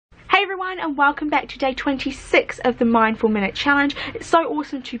everyone, and welcome back to day 26 of the Mindful Minute Challenge. It's so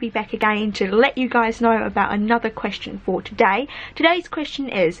awesome to be back again to let you guys know about another question for today. Today's question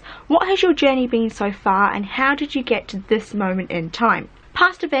is, what has your journey been so far and how did you get to this moment in time?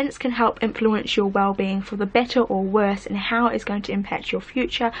 Past events can help influence your well-being for the better or worse and how it is going to impact your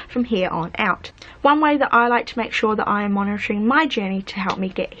future from here on out. One way that I like to make sure that I am monitoring my journey to help me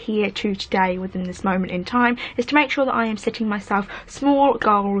get here to today within this moment in time is to make sure that I am setting myself small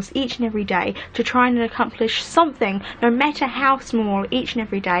goals each and every day to try and accomplish something, no matter how small, each and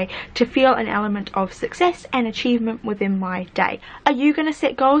every day, to feel an element of success and achievement within my day. Are you going to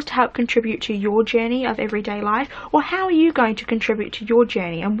set goals to help contribute to your journey of everyday life, or how are you going to contribute to your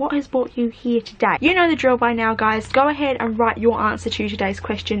journey and what has brought you here today? You know the drill by now, guys. Go ahead and write your answer to today's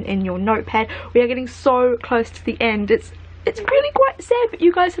question in your notepad. We are getting so close to the end. It's really quite sad, but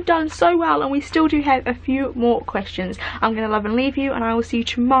you guys have done so well and we still do have a few more questions. I'm going to love and leave you, and I will see you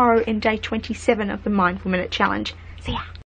tomorrow in day 27 of the Mindful Minute Challenge. See ya!